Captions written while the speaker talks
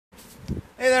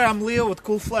Hey there, I'm Leo with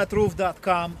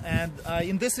CoolFlatRoof.com, and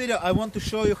in this video I want to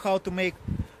show you how to make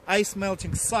ice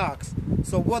melting socks.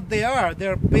 So what they are,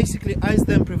 they're basically ice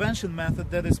dam prevention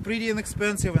method that is pretty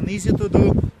inexpensive and easy to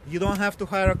do. You don't have to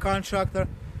hire a contractor,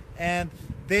 and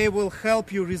they will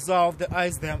help you resolve the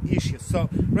ice dam issues. So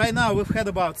right now we've had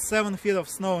about 7 feet of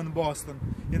snow in Boston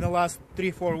in the last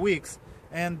 3-4 weeks,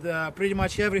 and pretty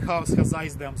much every house has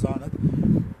ice dams on it.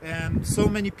 And so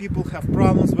many people have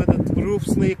problems with it,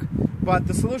 roofs leak. But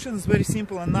the solution is very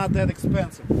simple and not that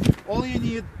expensive. All you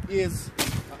need is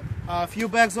a few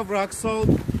bags of rock salt,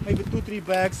 maybe 2-3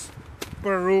 bags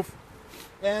per roof,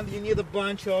 and you need a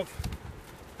bunch of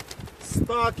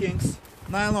stockings,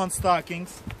 nylon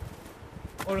stockings,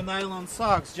 or nylon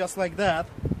socks, just like that.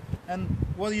 And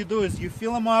what you do is you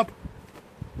fill them up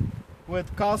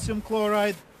with calcium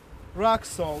chloride, rock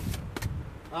salt.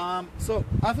 So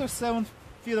after 7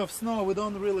 feet of snow, we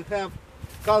don't really have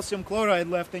calcium chloride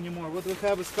left anymore. What we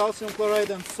have is calcium chloride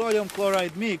and sodium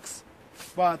chloride mix,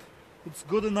 but it's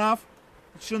good enough.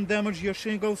 It shouldn't damage your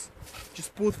shingles.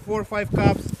 Just put 4 or 5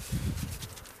 cups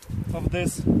of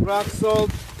this rock salt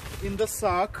in the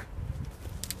sock,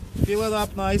 fill it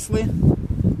up nicely.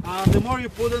 The more you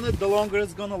put in it, the longer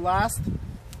it's gonna last.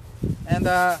 And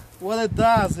what it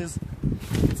does is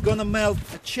it's gonna melt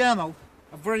a channel,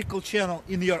 a vertical channel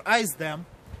in your ice dam,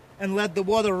 and let the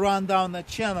water run down that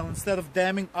channel. Instead of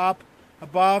damming up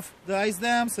above the ice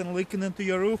dams and leaking into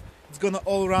your roof, it's gonna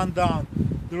all run down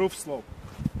the roof slope.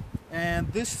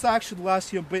 And this sock should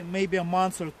last you maybe a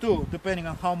month or 2, depending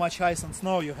on how much ice and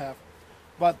snow you have.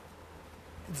 But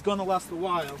it's gonna last a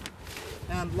while.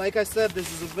 And like I said,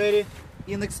 this is a very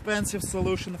inexpensive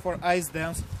solution for ice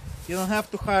dams. You don't have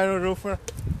to hire a roofer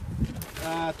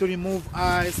to remove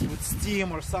ice with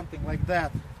steam or something like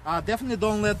that. Definitely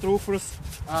don't let roofers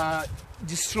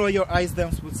destroy your ice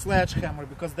dams with sledgehammer,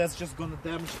 because that's just gonna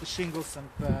damage the shingles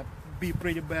and be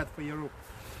pretty bad for your roof.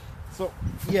 So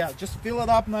yeah, just fill it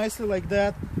up nicely like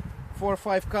that, 4 or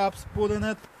 5 cups, put in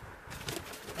it,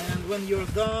 and when you're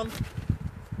done,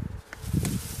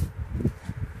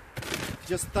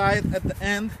 just tie it at the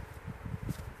end,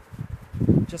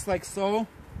 just like so,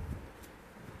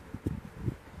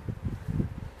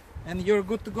 and you're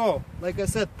good to go. Like I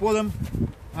said, put them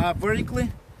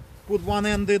vertically, put one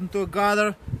end into a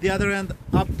gutter, the other end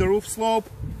up the roof slope,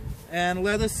 and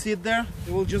let it sit there.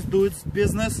 It will just do its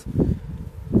business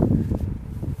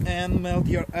and melt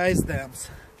your ice dams.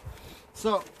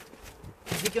 So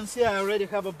as you can see, I already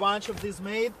have a bunch of these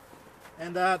made,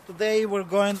 and today we're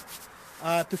going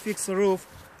to fix the roof,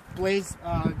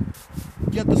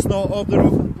 get the snow off the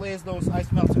roof and place those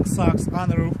ice melting socks on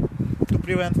the roof to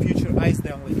prevent future ice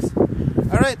dam leaks.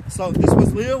 Alright, so this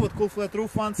was Leo with Cool Flat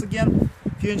Roof once again.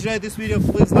 If you enjoyed this video,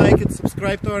 please like it,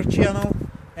 subscribe to our channel,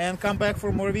 and come back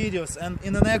for more videos. And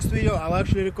in the next video, I'll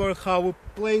actually record how we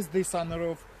place this on the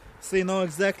roof, so you know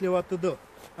exactly what to do.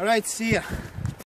 Alright, see ya!